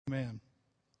Amen.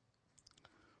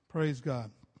 Praise God.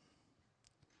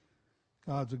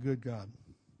 God's a good God.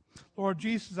 Lord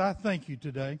Jesus, I thank you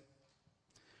today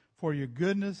for your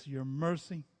goodness, your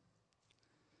mercy.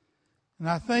 And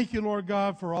I thank you, Lord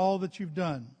God, for all that you've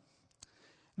done.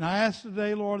 And I ask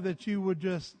today, Lord, that you would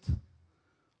just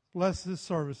bless this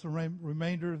service, the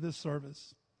remainder of this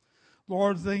service.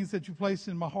 Lord, the things that you placed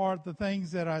in my heart, the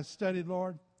things that I studied,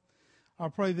 Lord, I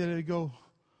pray that it would go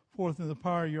forth in the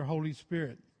power of your Holy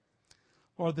Spirit.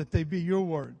 Lord, that they be your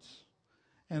words.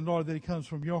 And Lord, that it comes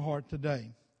from your heart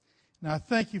today. And I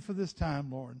thank you for this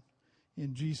time, Lord.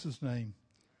 In Jesus' name,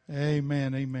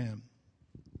 amen, amen.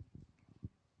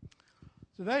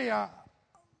 Today,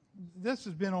 this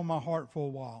has been on my heart for a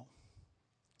while.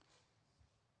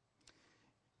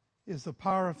 It's the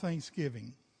power of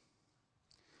Thanksgiving.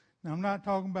 Now, I'm not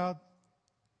talking about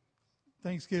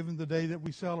Thanksgiving, the day that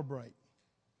we celebrate.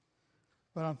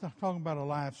 But I'm talking about a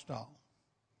lifestyle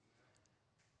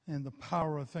and the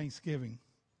power of Thanksgiving.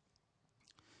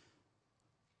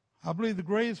 I believe the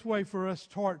greatest way for us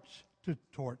to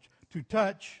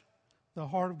touch the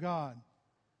heart of God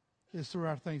is through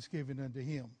our thanksgiving unto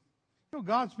Him. You know,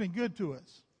 God's been good to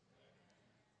us.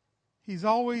 He's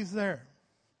always there.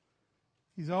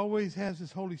 He's always has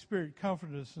His Holy Spirit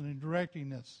comforting us and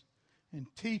directing us and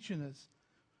teaching us.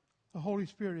 The Holy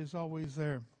Spirit is always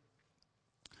there.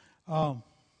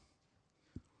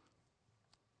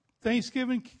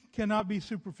 Thanksgiving cannot be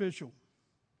superficial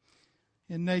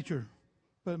in nature,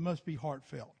 but it must be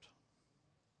heartfelt.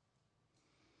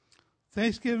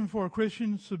 Thanksgiving for a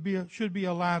Christian should be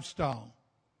a lifestyle.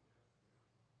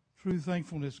 True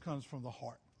thankfulness comes from the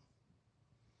heart.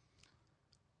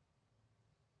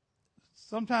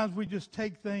 Sometimes we just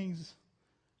take things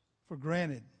for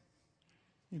granted.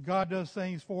 God does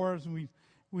things for us, and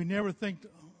we never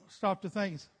stop to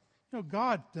think, you know,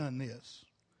 God's done this.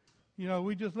 You know,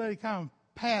 we just let it kind of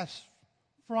pass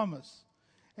from us,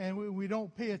 and we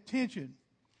don't pay attention.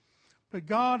 But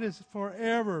God is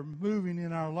forever moving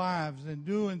in our lives and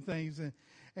doing things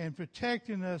and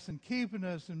protecting us and keeping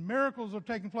us, and miracles are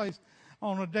taking place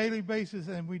on a daily basis,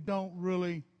 and we don't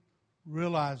really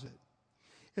realize it.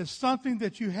 It's something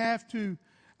that you have to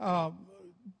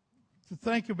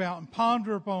think about and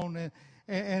ponder upon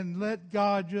and let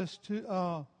God just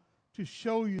to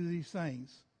show you these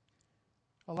things.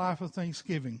 A life of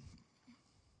thanksgiving.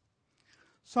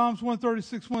 Psalms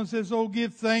 136:1 says, "Oh,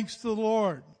 give thanks to the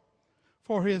Lord,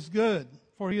 for He is good,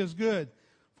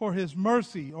 for His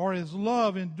mercy or His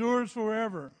love endures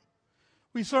forever."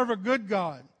 We serve a good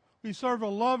God. We serve a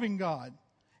loving God.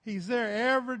 He's there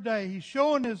every day. He's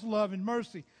showing His love and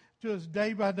mercy to us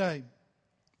day by day.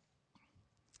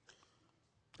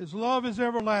 His love is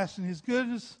everlasting. His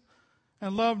goodness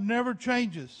and love never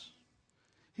changes.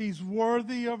 He's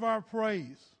worthy of our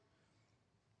praise.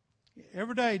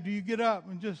 Every day, do you get up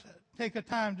and just take a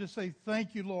time to say,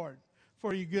 "Thank you, Lord,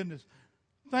 for your goodness.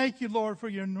 Thank you, Lord, for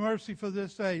your mercy for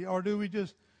this day"? Or do we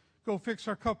just go fix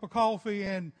our cup of coffee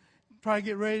and try to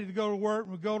get ready to go to work,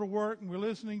 and we go to work and we're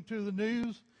listening to the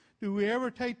news? Do we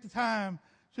ever take the time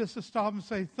just to stop and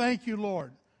say, "Thank you,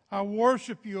 Lord. I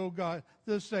worship you, O God,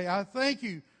 this day. I thank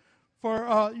you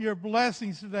for your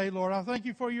blessings today, Lord. I thank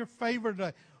you for your favor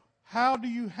today." How do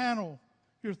you handle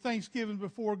your thanksgiving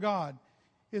before God?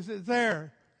 Is it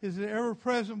there? Is it ever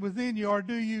present within you? Or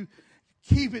do you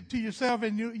keep it to yourself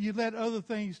and you let other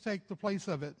things take the place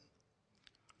of it?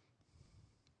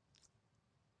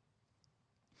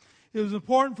 It was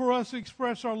important for us to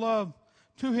express our love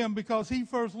to Him because He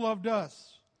first loved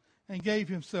us and gave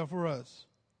Himself for us.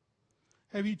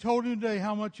 Have you told Him today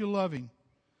how much you love Him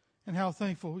and how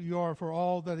thankful you are for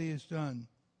all that He has done?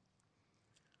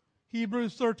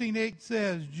 Hebrews 13:8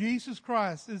 says, Jesus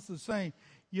Christ is the same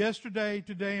yesterday,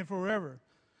 today, and forever.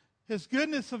 His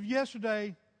goodness of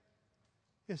yesterday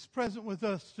is present with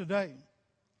us today.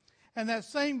 And that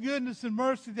same goodness and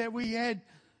mercy that we had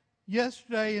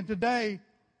yesterday and today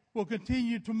will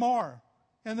continue tomorrow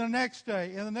and the next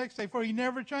day and the next day, for He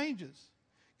never changes.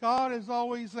 God is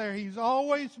always there. He's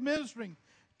always ministering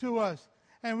to us.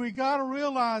 And we got to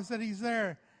realize that He's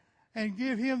there and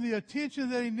give Him the attention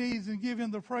that He needs and give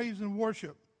Him the praise and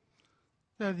worship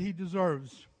that He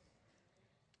deserves.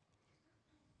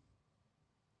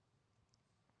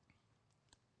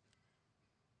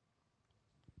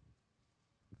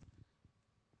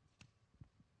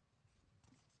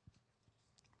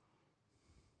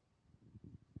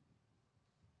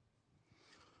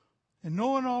 And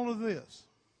knowing all of this,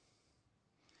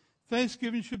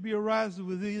 thanksgiving should be arising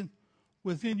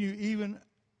within you even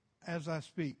as I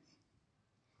speak,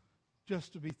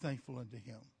 just to be thankful unto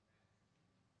Him.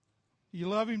 Do you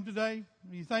love Him today?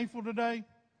 Are you thankful today?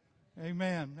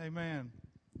 Amen. Amen.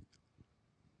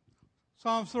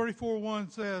 Psalms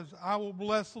 34:1 says, I will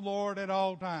bless the Lord at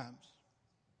all times.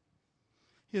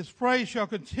 His praise shall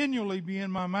continually be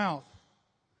in my mouth.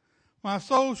 My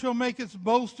soul shall make its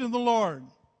boast in the Lord.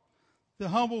 The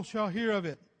humble shall hear of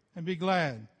it and be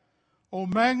glad. O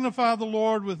magnify the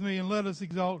Lord with me, and let us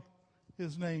exalt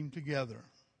his name together.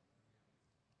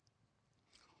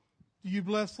 Do you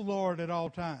bless the Lord at all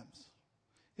times?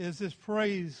 Is his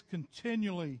praise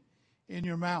continually in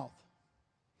your mouth?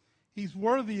 He's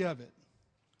worthy of it.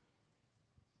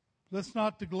 Let's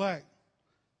not neglect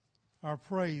our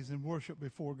praise and worship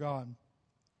before God.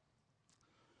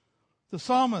 The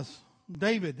psalmist,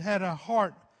 David, had a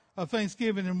heart of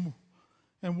thanksgiving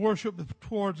and worship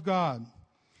towards God.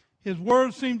 His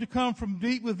words seemed to come from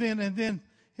deep within, and then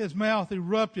his mouth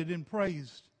erupted in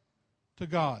praise to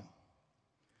God.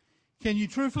 Can you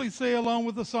truthfully say along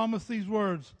with the psalmist these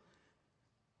words,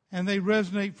 and they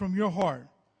resonate from your heart?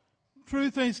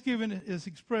 True thanksgiving is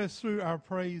expressed through our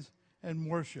praise and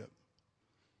worship.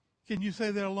 Can you say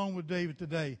that along with David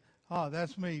today?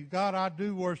 That's me. God, I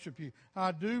do worship you.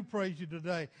 I do praise you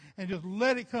today. And just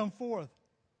let it come forth.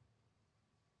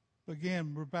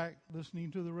 Again, we're back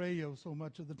listening to the radio so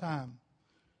much of the time.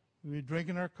 We're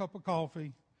drinking our cup of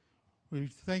coffee. We're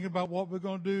thinking about what we're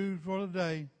going to do for the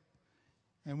day.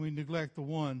 And we neglect the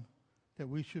one that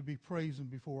we should be praising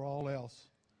before all else.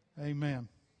 Amen.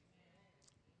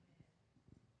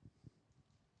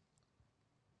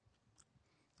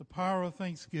 The power of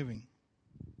thanksgiving.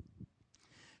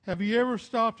 Have you ever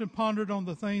stopped and pondered on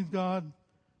the things God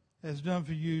has done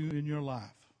for you in your life?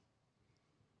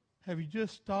 Have you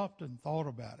just stopped and thought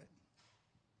about it?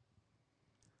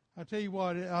 I tell you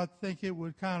what, I think it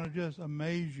would kind of just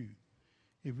amaze you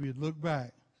if you'd look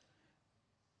back.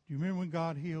 Do you remember when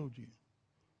God healed you?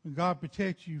 When God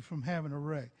protects you from having a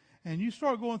wreck? And you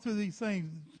start going through these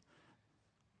things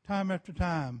time after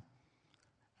time,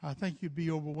 I think you'd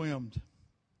be overwhelmed.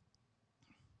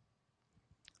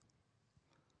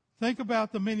 Think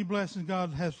about the many blessings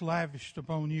God has lavished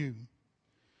upon you.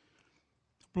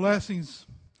 Blessings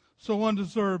so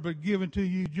undeserved but given to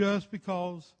you just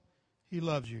because he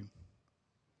loves you.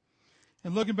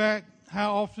 And looking back,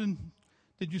 how often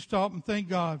did you stop and thank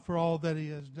God for all that he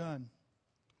has done?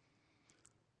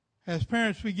 As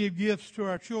parents, we give gifts to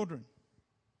our children.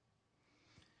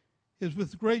 It's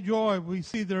with great joy we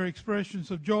see their expressions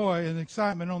of joy and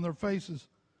excitement on their faces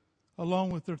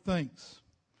along with their thanks.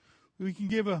 We can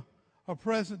give a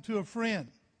present to a friend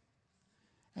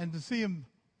and to see them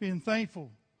being thankful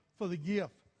for the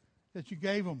gift that you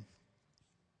gave them.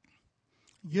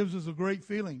 It gives us a great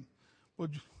feeling. Well,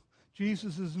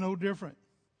 Jesus is no different.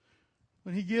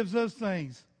 When he gives us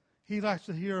things, he likes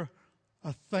to hear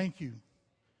a thank you.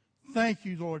 Thank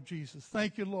you, Lord Jesus.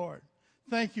 Thank you, Lord.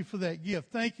 Thank you for that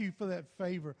gift. Thank you for that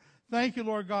favor. Thank you,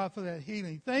 Lord God, for that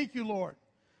healing. Thank you, Lord.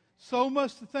 So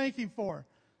much to thank him for.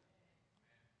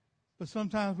 But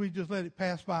sometimes we just let it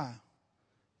pass by,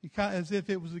 as if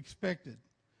it was expected.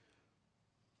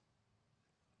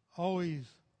 Always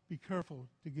be careful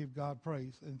to give God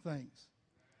praise and thanks.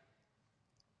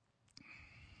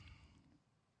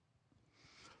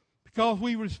 Because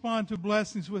we respond to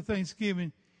blessings with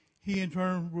thanksgiving, he in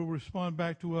turn will respond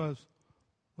back to us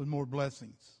with more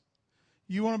blessings.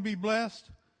 You want to be blessed?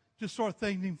 Just start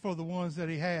thanking him for the ones that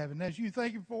he has. And as you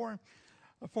thank him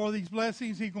for these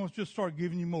blessings, he's going to just start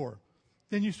giving you more.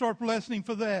 Then you start blessing him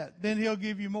for that. Then he'll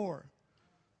give you more.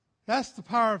 That's the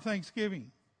power of thanksgiving.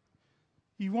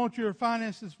 You want your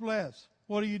finances blessed.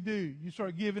 What do? You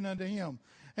start giving unto him.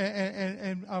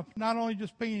 And not only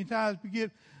just paying tithes, but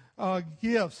give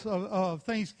gifts of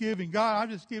thanksgiving. God, I'm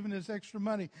just giving this extra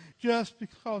money just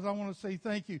because I want to say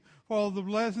thank you for all the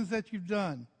blessings that you've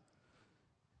done.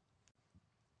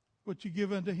 What you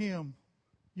give unto him,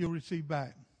 you'll receive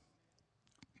back.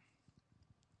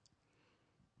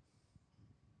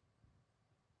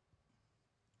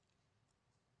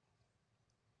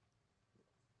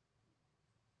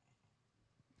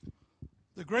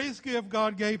 The greatest gift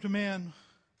God gave to man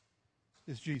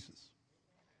is Jesus.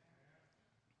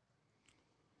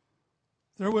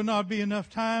 There will not be enough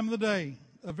time in the day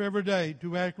of every day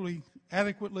to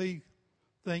adequately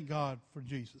thank God for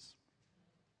Jesus.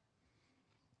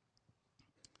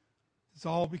 It's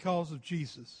all because of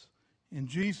Jesus. In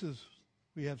Jesus,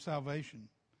 we have salvation.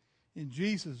 In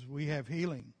Jesus, we have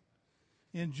healing.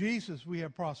 In Jesus, we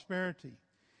have prosperity.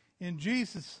 In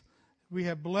Jesus, we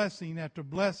have blessing after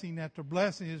blessing after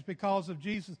blessing. It's because of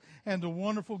Jesus and the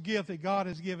wonderful gift that God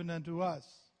has given unto us.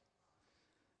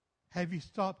 Have you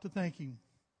stopped to thank him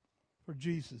for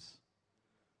Jesus?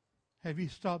 Have you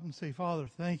stopped and say, Father,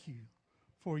 thank you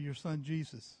for your son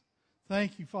Jesus.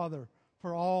 Thank you, Father,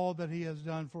 for all that he has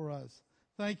done for us.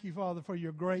 Thank you, Father, for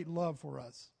your great love for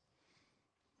us.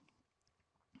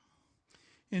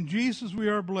 In Jesus we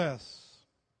are blessed.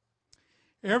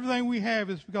 Everything we have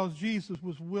is because Jesus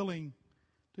was willing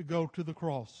to go to the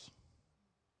cross.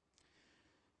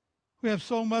 We have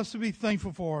so much to be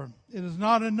thankful for. It is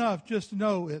not enough just to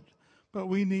know it, but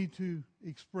we need to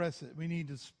express it. We need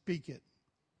to speak it.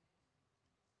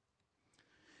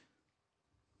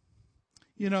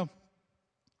 You know,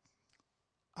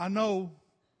 I know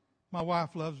my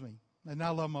wife loves me, and I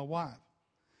love my wife.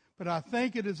 But I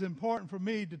think it is important for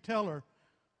me to tell her,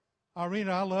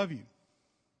 Irina, I love you.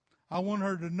 I want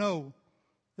her to know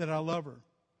that I love her.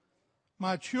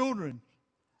 My children,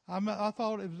 I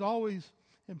thought it was always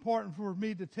important for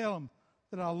me to tell them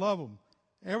that I love them.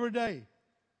 Every day,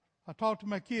 I talk to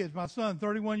my kids. My son,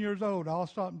 31 years old, I'll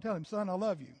stop and tell him, son, I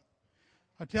love you.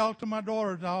 I talk to my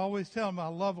daughters, I always tell them I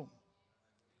love them.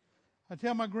 I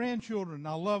tell my grandchildren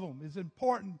I love them. It's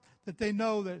important that they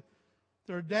know that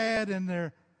their dad and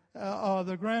their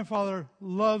grandfather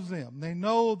loves them. They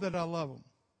know that I love them.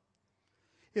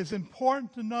 It's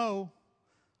important to know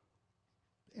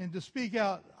and to speak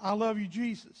out, I love you,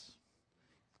 Jesus.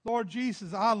 Lord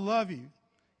Jesus, I love you.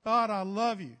 God, I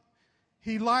love you.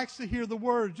 He likes to hear the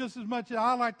words just as much as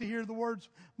I like to hear the words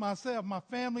myself. My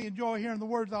family enjoy hearing the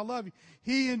words, I love you.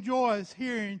 He enjoys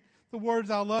hearing the words,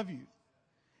 I love you,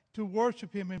 to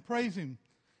worship him and praise him.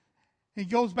 He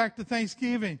goes back to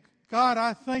Thanksgiving. God,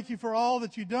 I thank you for all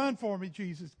that you've done for me,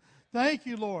 Jesus. Thank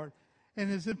you, Lord. And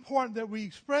it's important that we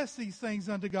express these things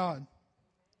unto God.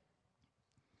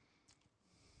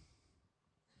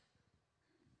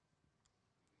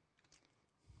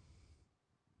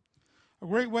 A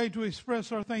great way to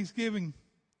express our thanksgiving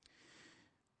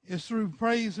is through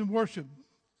praise and worship.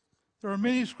 There are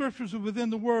many scriptures within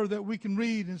the Word that we can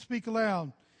read and speak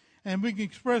aloud, and we can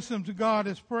express them to God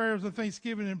as prayers of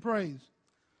thanksgiving and praise.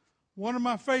 One of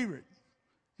my favorite,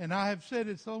 and I have said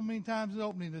it so many times in the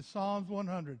opening, is Psalms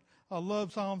 100. I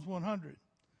love Psalms 100.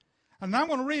 And I'm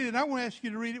going to read it, and I want to ask you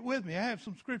to read it with me. I have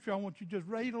some scripture I want you to just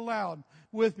read aloud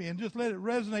with me and just let it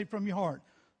resonate from your heart.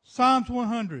 Psalms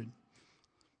 100.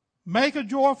 Make a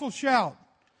joyful shout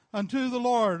unto the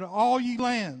Lord, all ye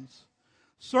lands.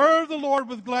 Serve the Lord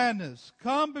with gladness.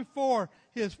 Come before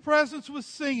his presence with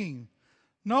singing.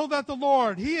 Know that the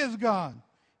Lord, he is God.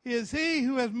 It is he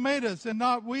who has made us, and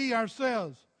not we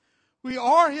ourselves. We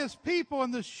are his people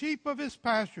and the sheep of his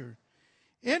pasture.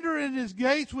 Enter in his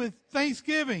gates with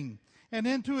thanksgiving, and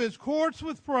into his courts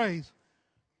with praise.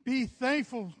 Be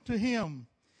thankful to him,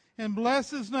 and bless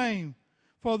his name.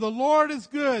 For the Lord is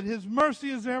good, his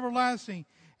mercy is everlasting,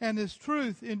 and his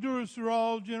truth endures through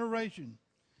all generations.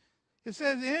 It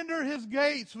says, enter his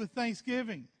gates with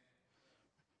thanksgiving.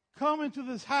 Come into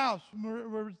this house.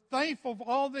 We're thankful for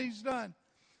all that he's done.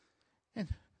 And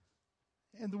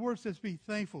the word says, be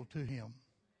thankful to him.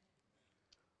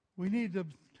 We need to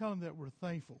tell him that we're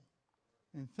thankful.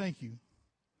 And thank you.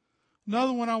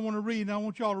 Another one I want to read, and I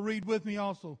want you all to read with me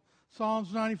also.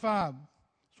 Psalms 95,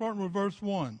 starting with verse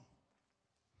 1.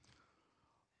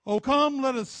 O come,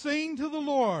 let us sing to the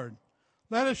Lord.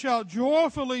 Let us shout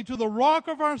joyfully to the rock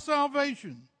of our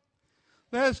salvation.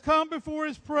 Let us come before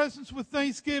his presence with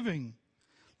thanksgiving.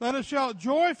 Let us shout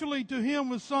joyfully to him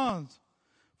with songs.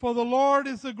 For the Lord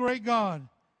is the great God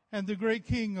and the great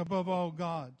King above all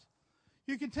gods.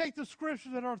 You can take the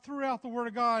scriptures that are throughout the Word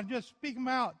of God and just speak them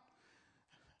out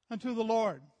unto the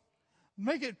Lord.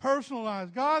 Make it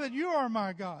personalized. God, that you are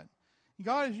my God.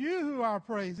 God, is you who I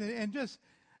praise. And just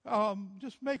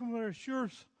make them assure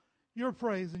your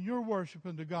praise and your worship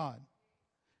unto God.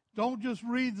 Don't just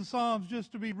read the Psalms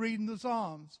just to be reading the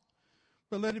Psalms,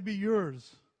 but let it be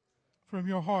yours from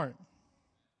your heart.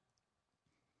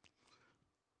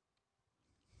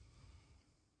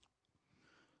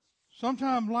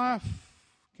 Sometimes life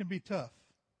can be tough.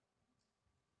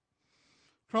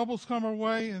 Troubles come our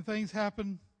way and things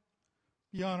happen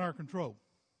beyond our control.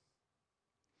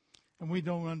 And we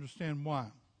don't understand why.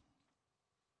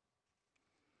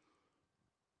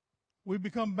 We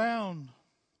become bound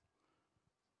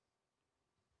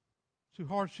to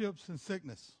hardships and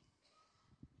sickness.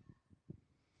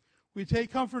 We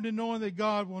take comfort in knowing that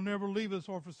God will never leave us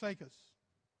or forsake us.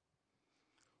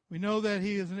 We know that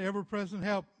he is an ever-present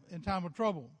help in time of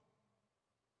trouble.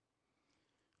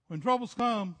 When troubles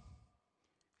come,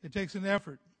 it takes an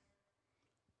effort.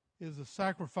 It is a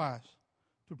sacrifice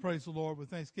to praise the Lord with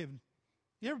thanksgiving.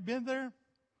 You ever been there?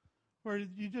 Where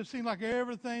you just seem like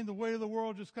everything, the weight of the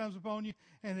world just comes upon you,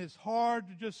 and it's hard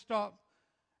to just stop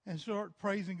and start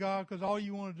praising God because all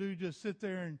you want to do is just sit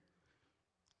there and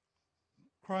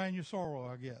cry in your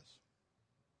sorrow, I guess.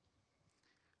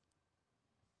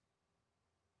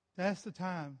 That's the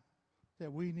time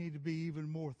that we need to be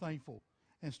even more thankful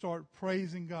and start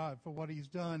praising God for what He's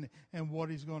done and what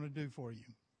He's going to do for you.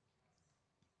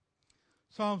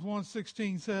 Psalms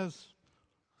 116 says,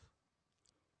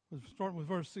 starting with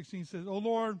verse 16, says, O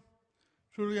Lord,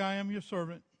 truly I am your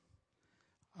servant.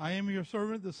 I am your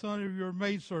servant, the son of your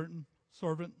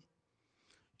maidservant.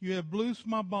 You have loosed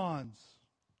my bonds.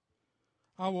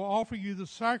 I will offer you the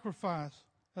sacrifice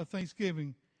of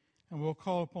thanksgiving and will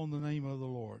call upon the name of the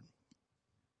Lord.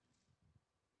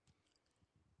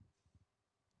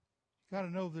 You've got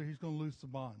to know that He's going to loose the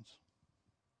bonds.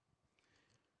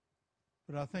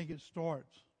 But I think it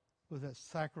starts with that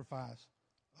sacrifice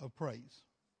of praise.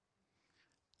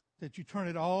 That you turn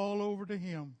it all over to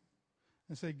Him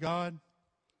and say, God,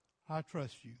 I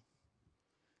trust you.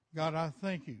 God, I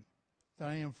thank you that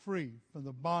I am free from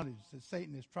the bondage that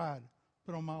Satan has tried to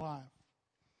put on my life.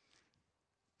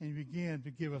 And you begin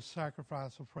to give a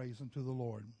sacrifice of praise unto the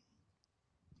Lord.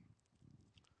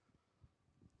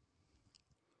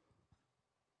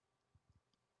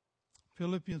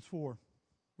 Philippians 4,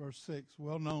 verse 6,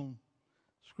 well-known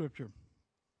scripture.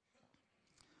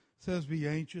 It says, be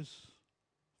anxious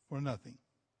for nothing.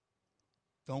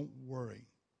 Don't worry.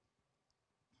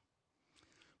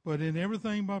 But in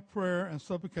everything by prayer and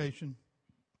supplication,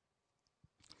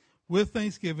 with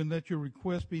thanksgiving, let your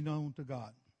requests be known to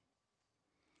God.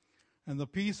 And the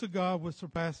peace of God, which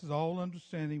surpasses all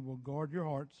understanding, will guard your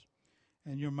hearts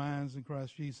and your minds in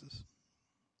Christ Jesus.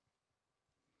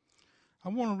 I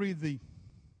want to read the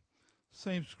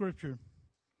same scripture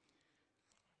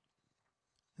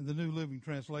in the New Living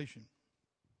Translation.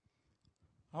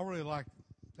 I really like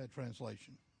that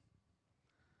translation.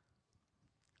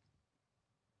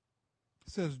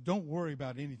 It says, don't worry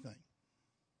about anything.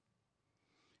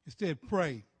 Instead,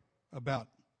 pray about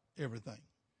everything.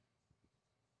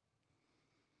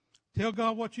 Tell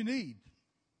God what you need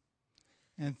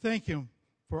and thank Him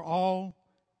for all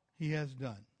He has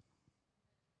done.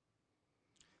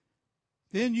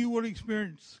 Then you will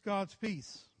experience God's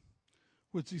peace,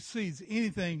 which exceeds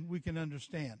anything we can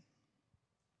understand.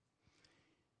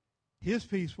 His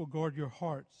peace will guard your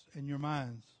hearts and your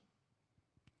minds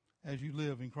as you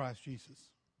live in Christ Jesus.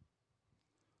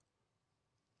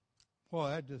 Well,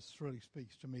 that just really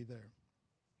speaks to me there.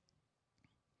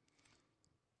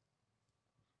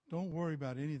 Don't worry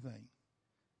about anything.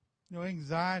 You know,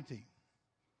 anxiety.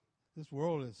 This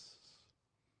world is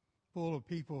full of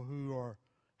people who are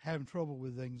having trouble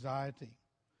with anxiety.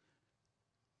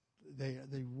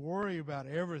 They worry about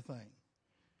everything.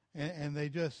 And they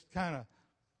just kind of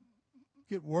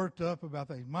get worked up about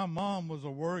things. My mom was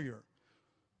a worrier.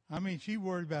 I mean, she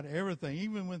worried about everything.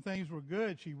 Even when things were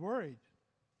good, she worried.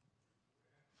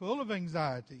 Full of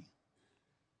anxiety.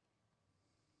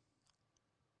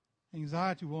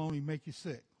 Anxiety will only make you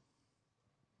sick.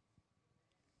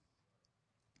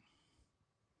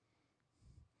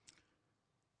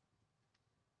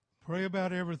 Pray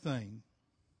about everything.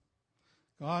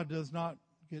 God does not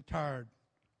get tired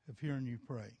of hearing you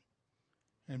pray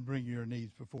and bring your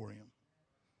needs before Him.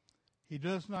 He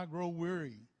does not grow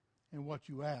weary in what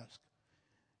you ask.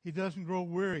 He doesn't grow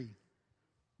weary.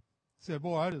 Say,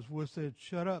 boy, I just wish they'd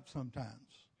shut up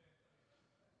sometimes.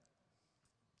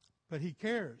 But He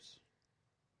cares.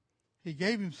 He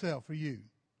gave Himself for you.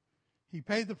 He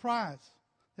paid the price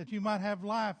that you might have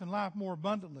life and life more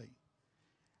abundantly.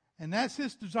 And that's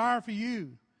His desire for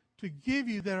you, to give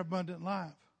you that abundant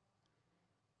life.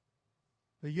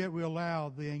 But yet we allow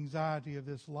the anxiety of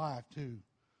this life to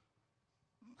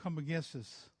come against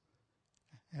us,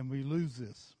 and we lose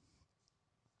this.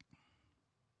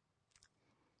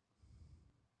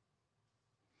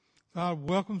 God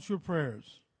welcomes your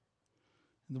prayers.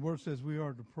 And the Word says we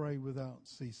are to pray without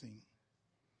ceasing.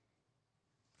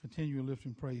 Continue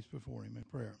lifting praise before Him in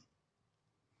prayer.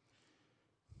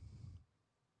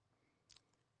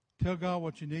 Tell God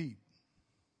what you need.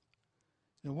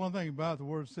 Now, one thing about the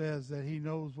Word says that He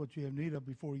knows what you have need of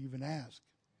before you even ask.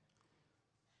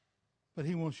 But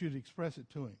He wants you to express it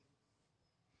to Him.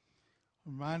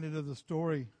 I'm reminded of the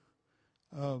story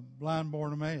of blind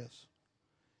Bartimaeus.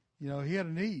 You know, he had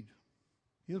a need.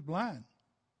 He was blind.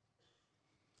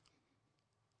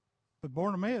 But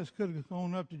Bartimaeus could have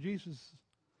gone up to Jesus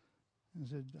and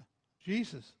said,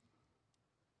 Jesus,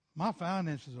 my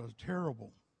finances are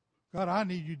terrible. God, I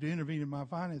need you to intervene in my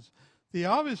finances. The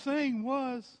obvious thing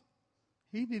was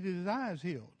he needed his eyes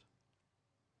healed.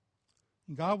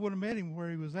 And God would have met him where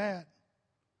he was at,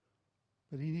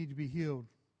 but he needed to be healed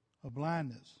of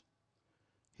blindness.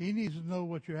 He needs to know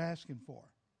what you're asking for.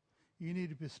 You need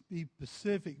to be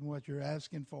specific in what you're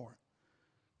asking for.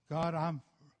 God, I'm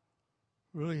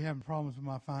really having problems with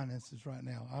my finances right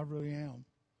now. I really am.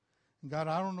 And God,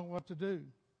 I don't know what to do.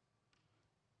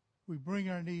 We bring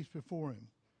our needs before Him.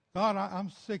 God, I'm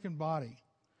sick in body.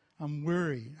 I'm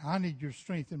weary. I need your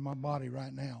strength in my body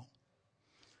right now.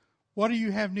 What do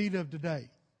you have need of today?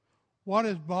 What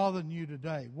is bothering you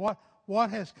today? What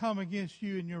has come against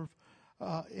you in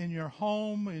your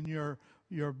home, in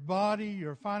your body,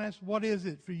 your finance? What is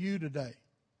it for you today?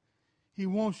 He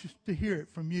wants to hear it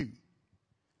from you.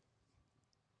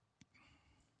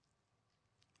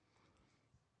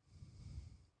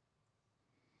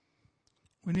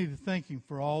 We need to thank Him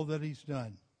for all that He's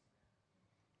done.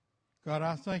 God,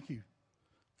 I thank you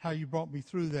how you brought me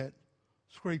through that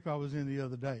scrape I was in the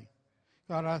other day.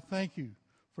 God, I thank you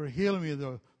for healing me of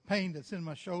the pain that's in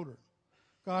my shoulder.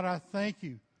 God, I thank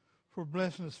you for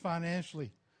blessing us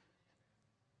financially.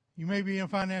 You may be in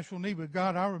financial need, but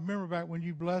God, I remember back when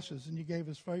you blessed us and you gave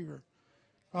us favor.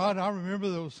 God, I remember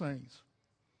those things.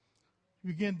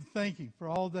 You begin to thank Him for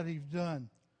all that He's done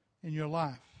in your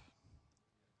life.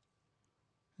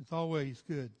 It's always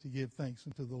good to give thanks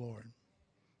unto the Lord,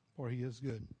 for He is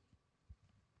good.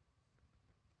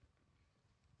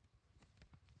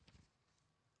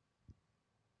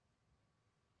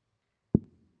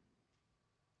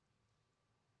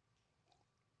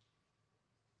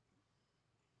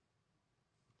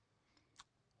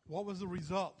 What was the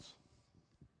results?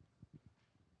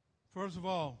 First of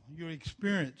all, you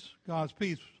experience God's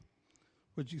peace,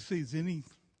 which exceeds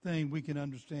anything we can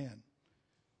understand.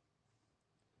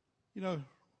 You know,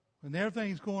 when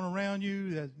everything's going around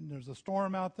you, there's a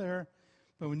storm out there,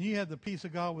 but when you have the peace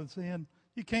of God within,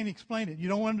 you can't explain it. You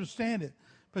don't understand it,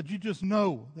 but you just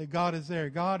know that God is there.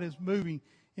 God is moving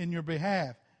in your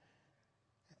behalf.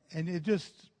 And you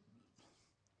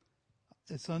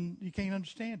can't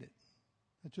understand it.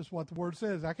 That's just what the Word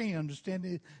says. I can't understand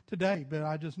it today, but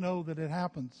I just know that it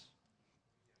happens.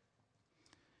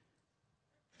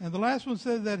 And the last one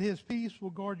says that His peace will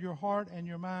guard your heart and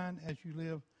your mind as you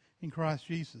live in Christ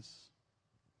Jesus.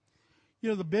 You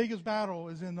know, the biggest battle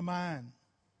is in the mind.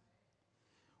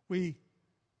 We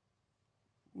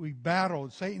battle.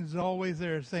 Satan's always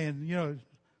there saying, you know,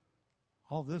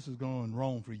 all this is going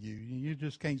wrong for you. You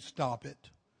just can't stop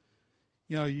it.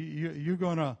 You know, you're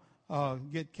going to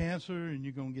get cancer and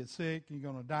you're going to get sick and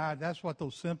you're going to die. That's what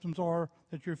those symptoms are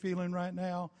that you're feeling right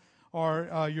now.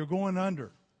 Or you're going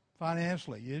under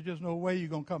financially. There's just no way you're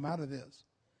going to come out of this.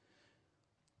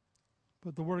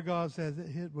 But the Word of God says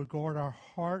that it would guard our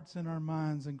hearts and our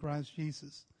minds in Christ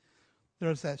Jesus.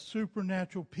 There's that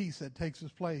supernatural peace that takes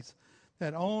its place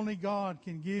that only God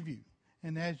can give you.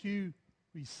 And as you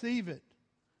receive it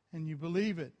and you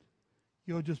believe it,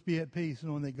 you'll just be at peace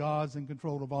knowing that God's in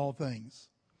control of all things.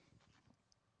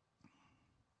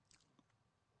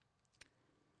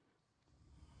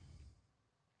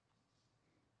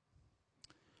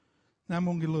 Now I'm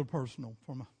going to get a little personal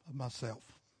for myself.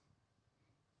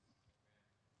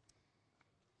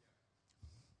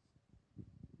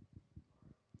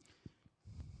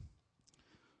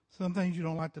 Some things you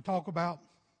don't like to talk about,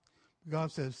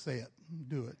 God says say it,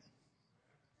 do it.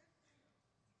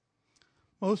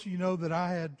 Most of you know that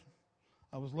I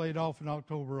was laid off in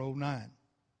October of 2009.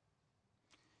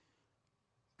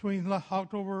 Between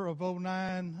October of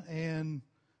 2009 and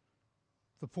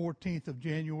the 14th of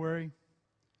January,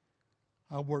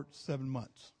 I worked 7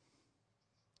 months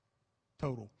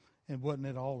total, and wasn't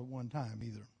it all at one time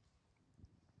either.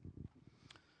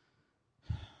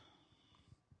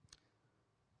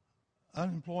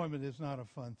 Unemployment is not a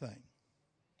fun thing.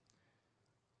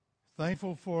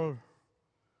 Thankful for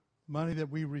money that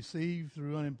we receive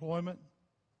through unemployment,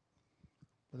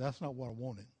 but that's not what I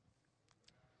wanted.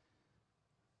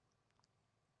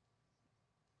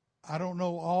 I don't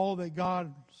know all that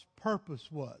God's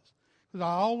purpose was, because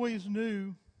I always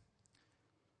knew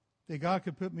that God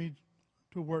could put me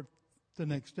to work the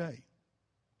next day,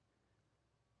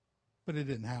 but it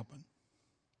didn't happen.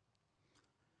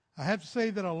 I have to say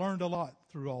that I learned a lot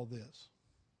through all this.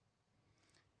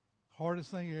 Hardest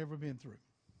thing I've ever been through.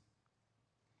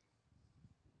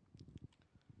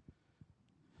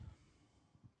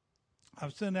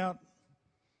 I've sent out,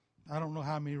 I don't know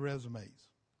how many resumes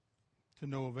to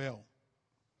no avail.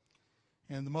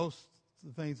 And the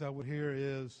things I would hear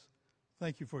is,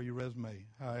 thank you for your resume,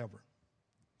 however.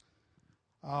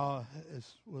 It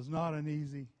was not an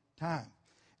easy time.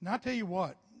 And I tell you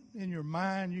what, in your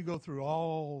mind, you go through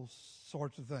all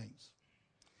sorts of things.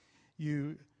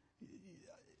 You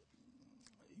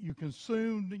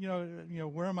consumed, you know,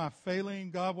 where am I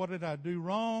failing? God, what did I do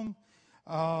wrong?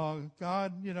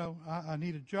 God, you know, I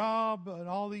need a job, and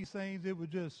all these things. It was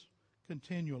just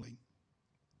continually.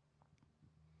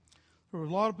 There were a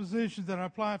lot of positions that I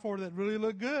applied for that really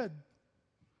looked good,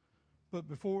 But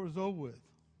before it was over with,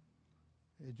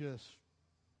 it just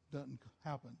doesn't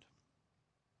happen.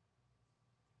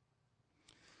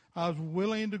 I was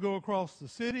willing to go across the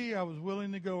city. I was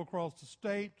willing to go across the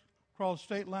state, across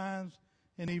state lines,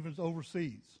 and even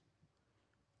overseas.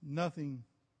 Nothing,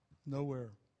 nowhere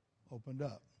opened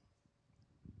up.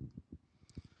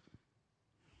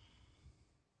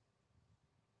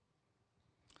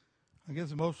 I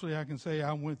guess mostly I can say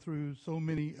I went through so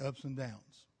many ups and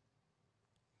downs.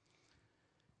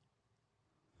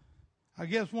 I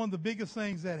guess one of the biggest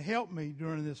things that helped me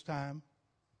during this time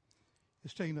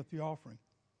is taking up the offering.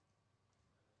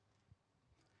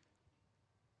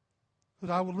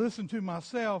 Because I would listen to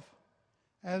myself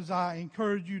as I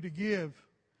encourage you to give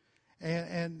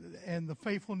and the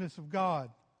faithfulness of God.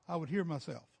 I would hear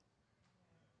myself.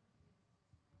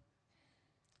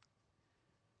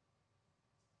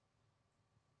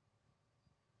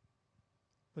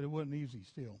 But it wasn't easy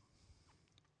still.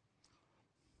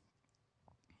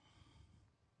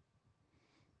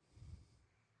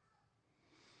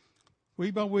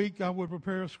 Week by week, I would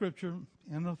prepare a scripture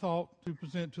and a thought to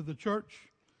present to the church.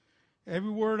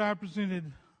 Every word I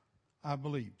presented, I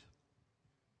believed.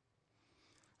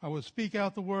 I would speak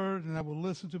out the word, and I would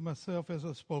listen to myself as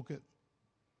I spoke it.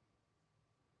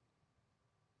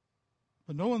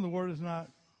 But knowing the word is not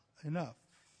enough.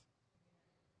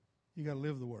 You got to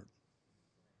live the word.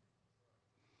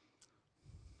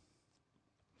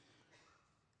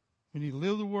 We need to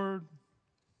live the word.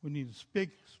 We need to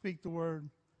speak the word,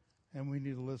 and we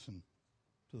need to listen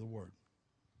to the word.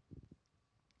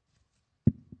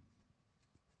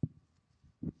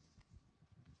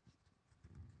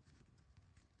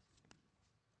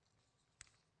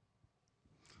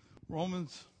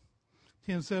 Romans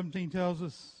 10:17 tells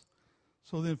us,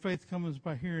 so then faith comes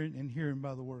by hearing, and hearing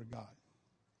by the word of God.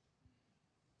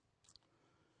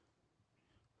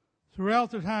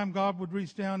 Throughout the time, God would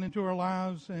reach down into our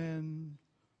lives and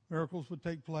miracles would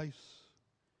take place.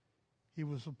 He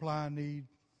would supply a need.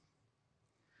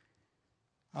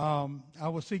 I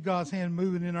would see God's hand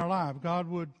moving in our life. God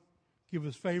would give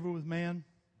us favor with man.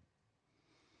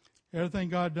 Everything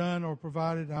God done or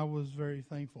provided, I was very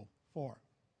thankful for.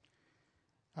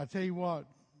 I tell you what,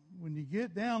 when you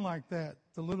get down like that,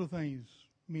 the little things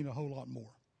mean a whole lot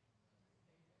more.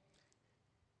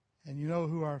 And you know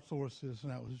who our source is,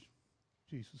 and that was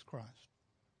Jesus Christ.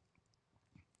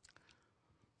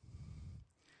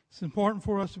 It's important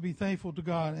for us to be thankful to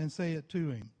God and say it to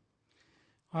Him.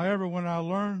 However, when I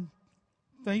learned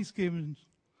Thanksgiving,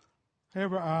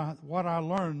 what I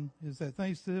learned is that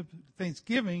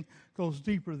Thanksgiving goes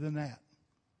deeper than that.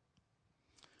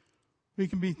 We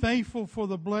can be thankful for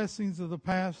the blessings of the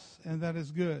past, and that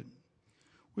is good.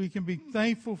 We can be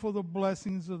thankful for the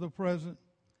blessings of the present,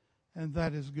 and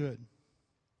that is good.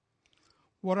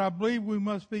 What I believe we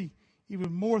must be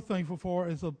even more thankful for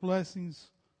is the blessings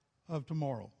of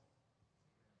tomorrow.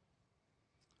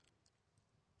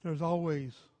 There's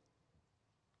always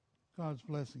God's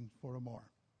blessings for tomorrow.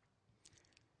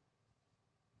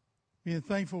 Being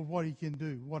thankful for what He can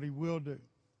do, what He will do.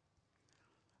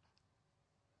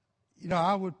 You know,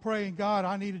 I would pray, in God,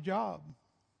 I need a job.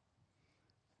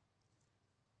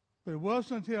 But it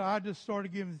wasn't until I just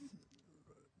started giving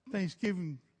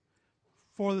Thanksgiving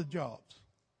for the jobs.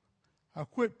 I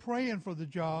quit praying for the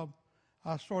job.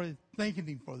 I started thanking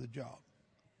Him for the job.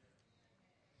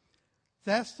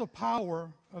 That's the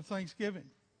power of Thanksgiving.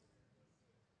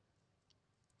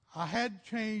 I had to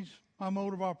change my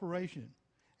mode of operation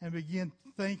and begin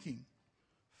thanking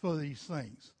for these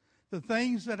things. The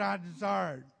things that I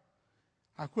desired,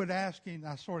 I quit asking,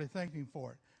 I started thanking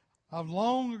for it. I've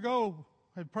long ago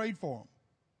had prayed for them.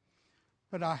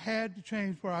 But I had to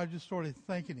change where I just started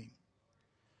thanking Him.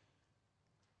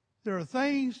 There are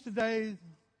things today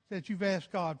that you've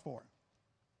asked God for.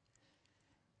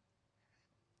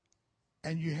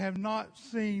 And you have not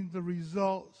seen the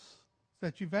results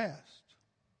that you've asked.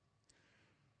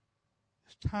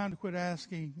 It's time to quit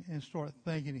asking and start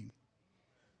thanking Him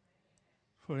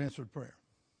for answered prayer.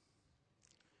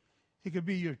 It could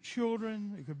be your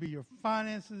children. It could be your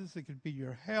finances. It could be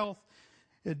your health.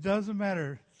 It doesn't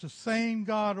matter. It's the same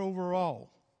God overall.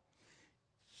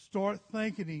 Start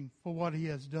thanking Him for what He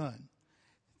has done.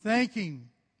 Thank Him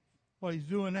for what He's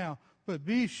doing now. But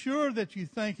be sure that you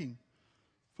thank Him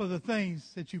for the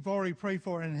things that you've already prayed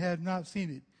for and have not seen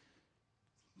it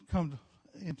come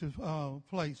into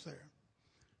place there.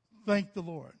 Thank the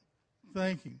Lord.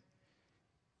 Thank Him.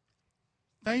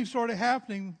 Things started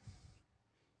happening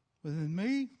within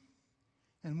me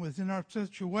and within our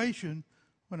situation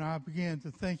when I began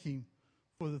to thank Him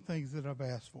for the things that I've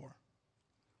asked for.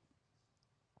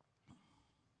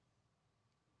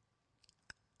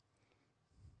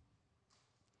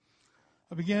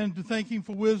 I began to thank Him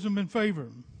for wisdom and favor.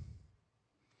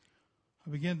 I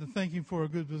began to thank Him for a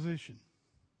good position.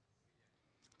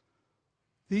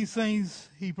 These things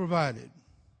He provided.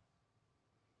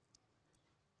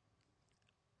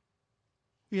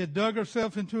 We had dug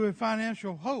ourselves into a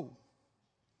financial hole.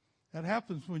 That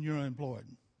happens when you're unemployed.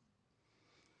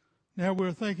 Now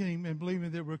we're thinking and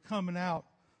believing that we're coming out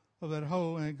of that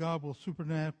hole and God will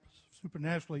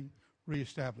supernaturally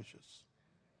reestablish us.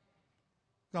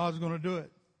 God's going to do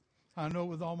it. I know it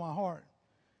with all my heart.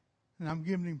 And I'm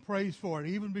giving Him praise for it.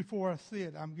 Even before I see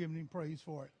it, I'm giving Him praise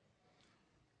for it.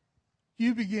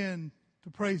 You begin to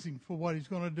praise Him for what He's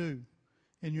going to do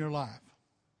in your life.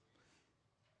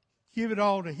 Give it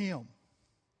all to Him.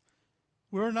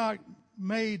 We're not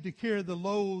made to carry the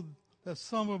load that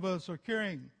some of us are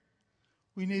carrying.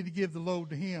 We need to give the load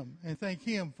to Him and thank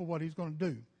Him for what He's going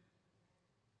to do.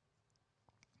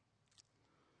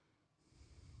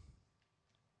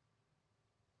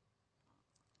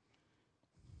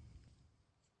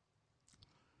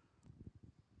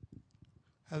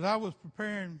 As I was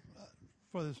preparing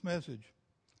for this message,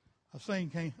 a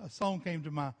song came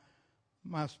to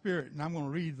my spirit, and I'm going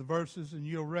to read the verses, and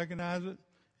you'll recognize it.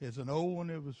 It's an old one.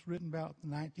 It was written about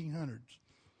the 1900s,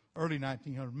 early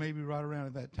 1900s, maybe right around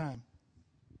at that time.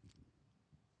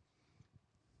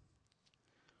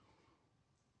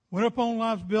 When upon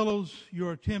life's billows you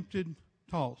are tempted,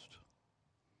 tossed.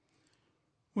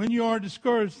 When you are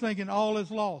discouraged, thinking all is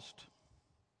lost.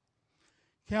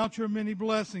 Count your many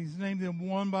blessings, name them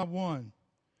one by one,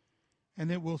 and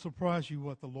it will surprise you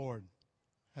what the Lord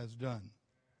has done.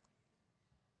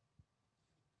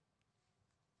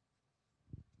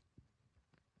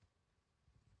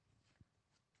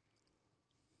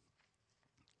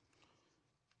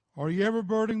 Are you ever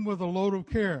burdened with a load of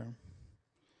care?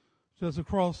 Does the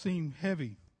cross seem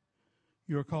heavy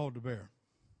you are called to bear?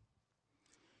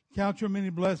 Count your many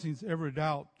blessings, every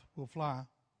doubt will fly,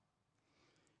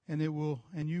 and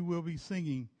you will be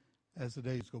singing as the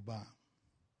days go by.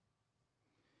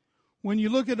 When you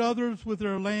look at others with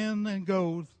their land and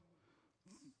gold,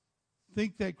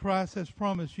 think that Christ has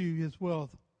promised you His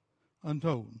wealth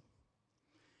untold.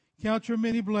 Count your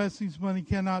many blessings money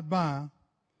cannot buy,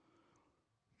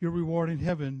 your reward in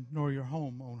heaven nor your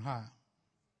home on high.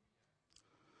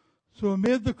 So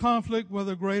amid the conflict,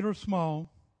 whether great or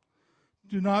small,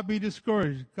 do not be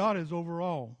discouraged. God is over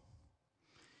all.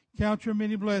 Count your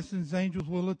many blessings, angels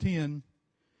will attend.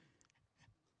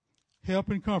 Help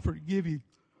and comfort give you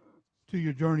to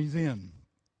your journey's end.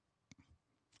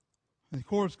 And the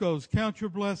chorus goes, count your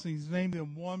blessings, name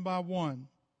them one by one.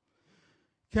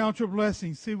 Count your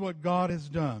blessings, see what God has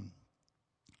done.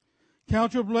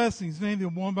 Count your blessings, name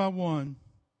them one by one.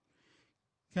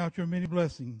 Count your many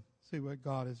blessings, see what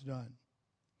God has done.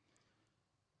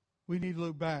 We need to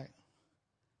look back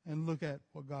and look at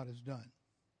what God has done,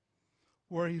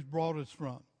 where He's brought us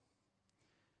from.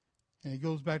 And it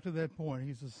goes back to that point.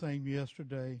 He's the same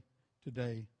yesterday,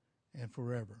 today, and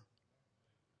forever.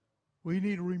 We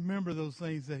need to remember those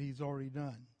things that He's already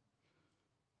done.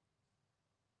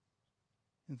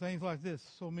 And things like this,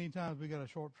 so many times we got a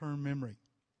short-term memory.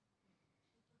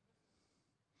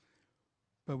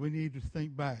 But we need to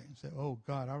think back and say, oh,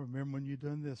 God, I remember when you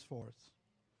done this for us.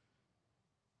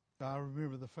 God, I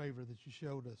remember the favor that you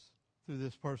showed us through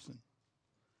this person.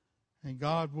 And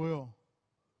God will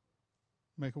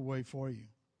make a way for you.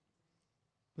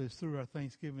 But it's through our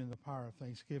thanksgiving and the power of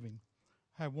thanksgiving.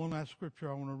 I have one last scripture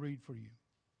I want to read for you.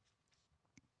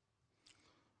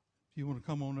 If you want to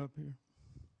come on up here.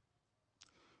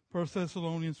 1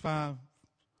 Thessalonians 5,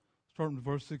 starting with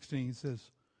verse 16,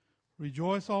 says,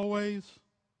 rejoice always,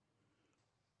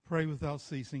 pray without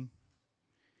ceasing,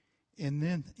 and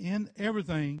then in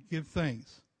everything give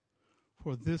thanks,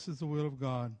 for this is the will of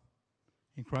God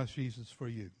in Christ Jesus for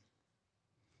you.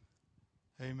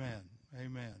 Amen.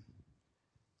 Amen.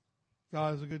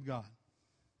 God is a good God.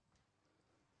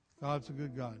 God's a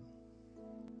good God.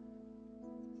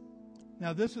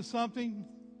 Now, this is something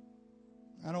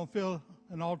I don't feel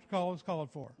an altar call is called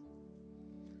for.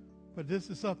 But this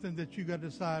is something that you got to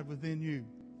decide within you,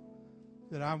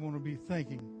 that I want to be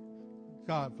thanking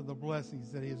God for the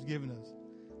blessings that He has given us.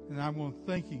 And I want to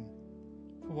thank Him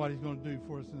for what He's going to do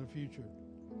for us in the future.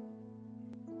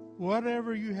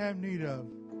 Whatever you have need of,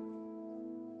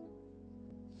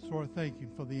 sort of thank Him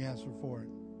for the answer for it.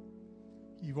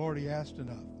 You've already asked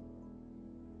enough.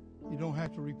 You don't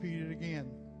have to repeat it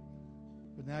again.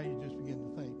 But now you just begin to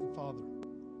thank the Father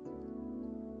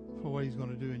for what He's going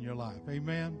to do in your life.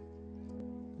 Amen.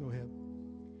 Go ahead.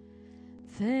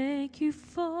 Thank you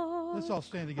for. Let's all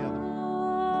stand together.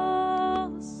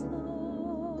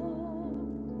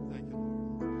 Thank you,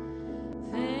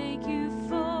 Lord. Thank you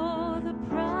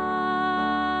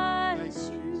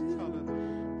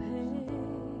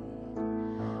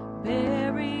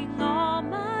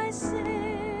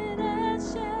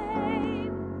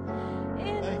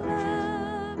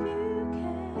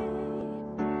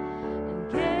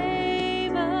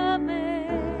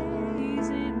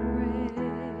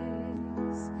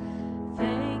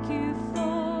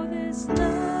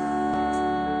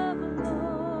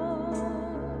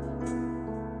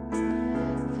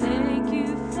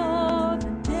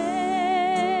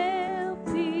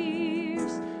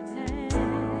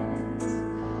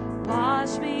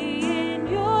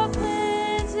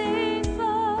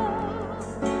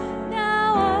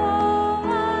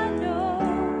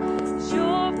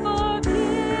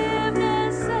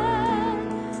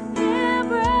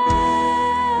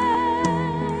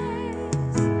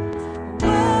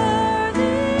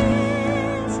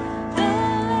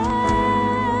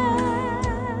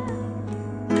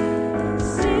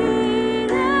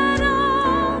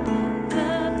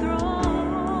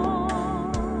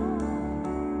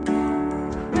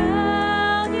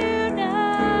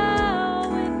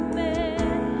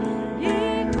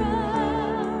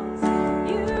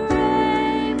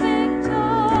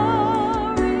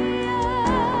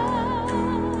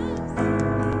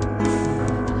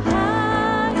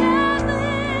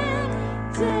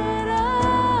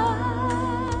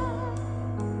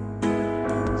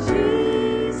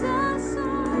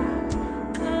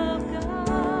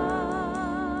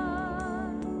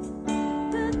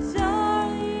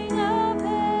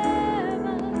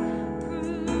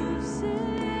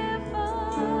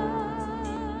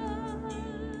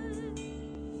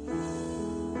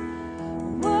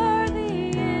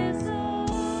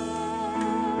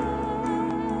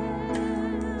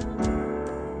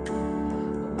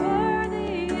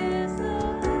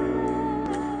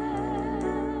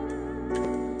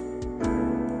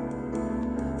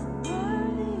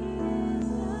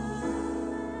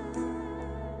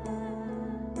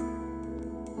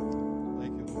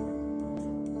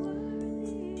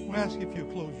I'm going to ask you if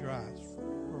you'll close your eyes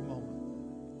for a moment.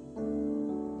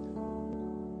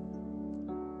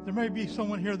 There may be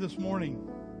someone here this morning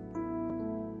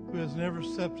who has never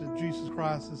accepted Jesus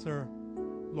Christ as their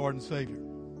Lord and Savior.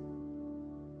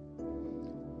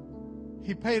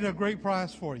 He paid a great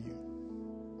price for you,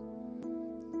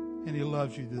 and He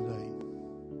loves you today.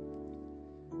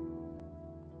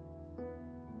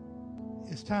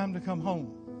 It's time to come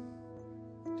home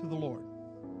to the Lord.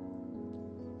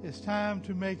 It's time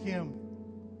to make Him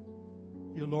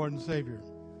your Lord and Savior.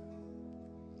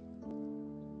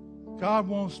 God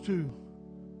wants to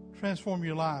transform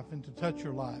your life and to touch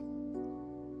your life.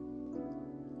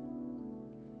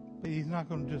 But He's not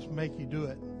going to just make you do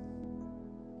it.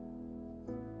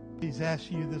 He's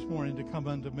asking you this morning to come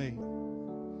unto me,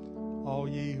 all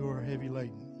ye who are heavy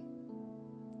laden.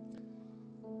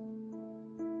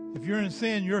 If you're in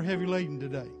sin, you're heavy laden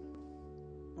today.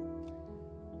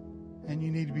 And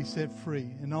you need to be set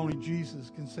free. And only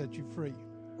Jesus can set you free.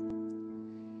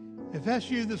 If that's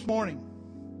you this morning,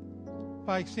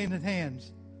 by extended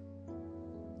hands,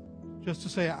 just to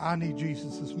say, I need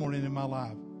Jesus this morning in my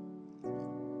life.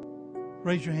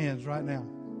 Raise your hands right now.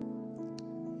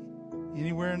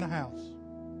 Anywhere in the house.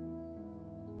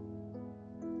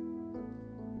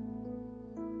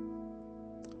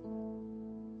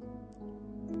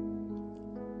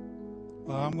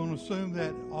 Well, I'm going to assume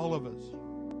that all of us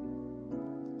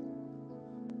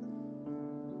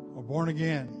are born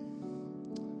again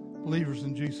believers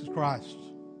in Jesus Christ.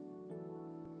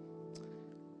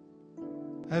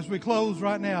 As we close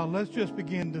right now, let's just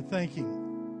begin to thank Him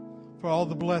for all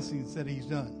the blessings that He's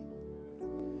done.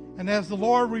 And as the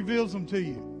Lord reveals them to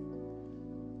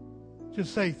you,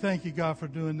 just say, thank you, God, for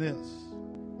doing this.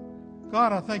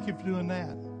 God, I thank you for doing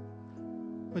that.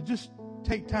 But just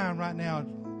take time right now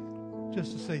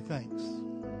just to say thanks.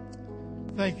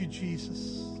 Thank you,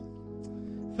 Jesus.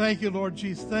 Thank you, Lord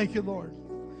Jesus. Thank you, Lord,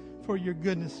 for your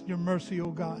goodness and your mercy,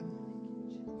 oh God.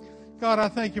 God, I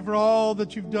thank you for all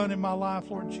that you've done in my life,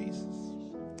 Lord Jesus.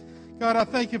 God, I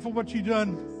thank you for what you've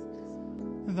done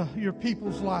in your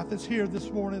people's life that's here this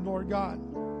morning, Lord God.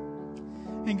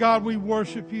 And God, we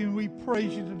worship you and we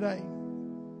praise you today.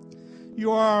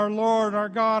 You are our Lord, our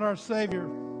God, our Savior.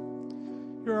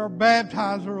 You're our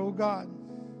baptizer, oh God.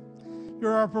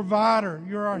 You're our provider.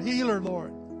 You're our healer,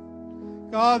 Lord.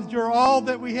 God, you're all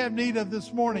that we have need of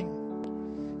this morning.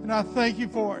 And I thank you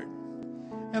for it.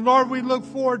 And Lord, we look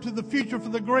forward to the future for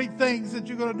the great things that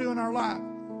you're going to do in our life.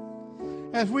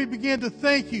 As we begin to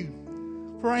thank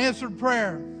you for answered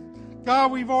prayer.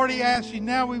 God, we've already asked you.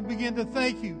 Now we begin to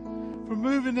thank you for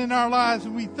moving in our lives.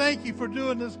 And we thank you for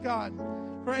doing this, God,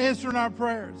 for answering our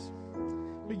prayers.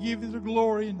 We give you the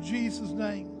glory in Jesus'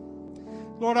 name.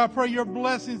 Lord, I pray your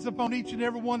blessings upon each and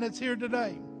every one that's here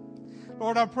today.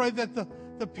 Lord, I pray that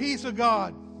the peace of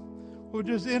God will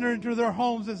just enter into their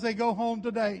homes as they go home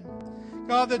today.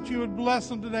 God, that you would bless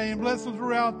them today and bless them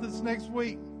throughout this next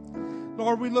week.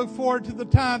 Lord, we look forward to the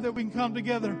time that we can come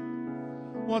together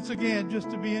once again just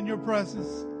to be in your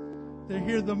presence, to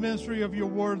hear the ministry of your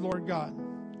word, Lord God.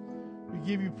 We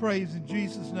give you praise in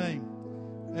Jesus' name.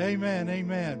 Amen.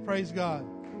 Amen. Praise God.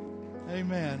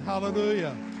 Amen.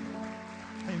 Hallelujah.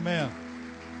 Amen.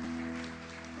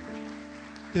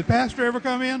 Did Pastor ever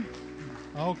come in?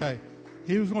 Okay.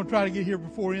 He was going to try to get here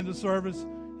before end of service.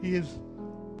 He is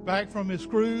back from his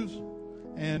cruise,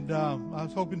 and I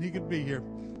was hoping he could be here.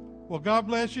 Well, God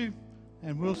bless you,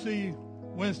 and we'll see you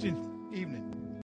Wednesday evening.